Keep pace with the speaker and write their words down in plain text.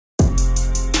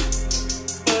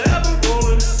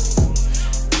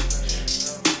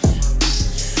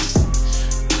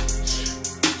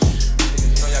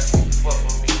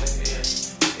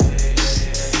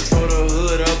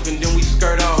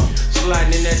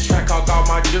track, I got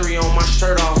my jury on, my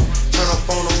shirt off. Turn the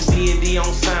phone on D&D on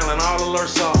silent, all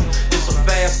alerts off. It's a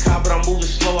fast car, but I'm moving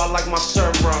slow, I like my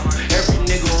surf, bro. Every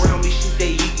nigga around me shoot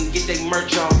they eat and get they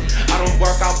merch off. I don't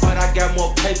work out, but I got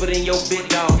more paper than your big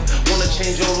dog. Wanna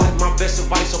change your life, my best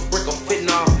advice, a brick of fitting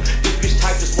off. This bitch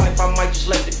type this wife, I might just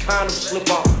let the condom slip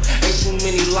off. Ain't too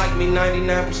many like me,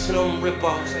 99% of them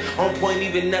rip-offs. On point,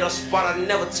 even at a spot, I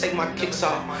never take my kicks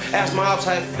off. Ask my ops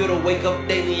how it feel to wake up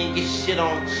daily and get shit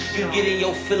on. You get in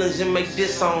your feelings and make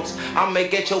diss songs. I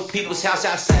make at your people's house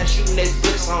outside shooting that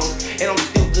bricks on. And I'm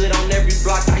still good on every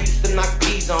block, I used to knock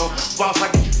keys on. Boss,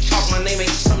 I get you chalk, my name ain't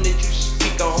something that you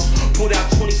speak on. Put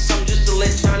out 20-something just to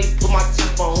let Johnny put my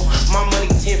teeth on. My money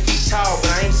 10 feet tall,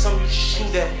 but I ain't something you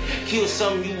shoot at. Kill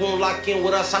something you won't lock in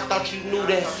with us, I thought you knew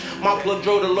that. My plug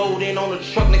drove the load in on the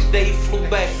truck, next day he flew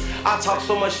back. I talk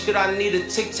so much shit, I need a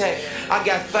tic-tac. I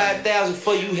got 5,000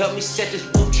 for you, help me set this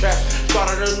wolf trap.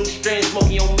 Started a new strain,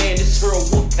 smoking your man, this here a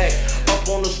wolf pack. Up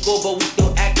on the scoreboard, we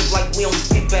still active like we don't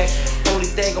get back. Only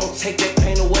thing gon' take that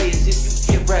pain away is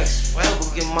if you get racks.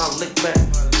 Forever get my lick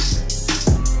back.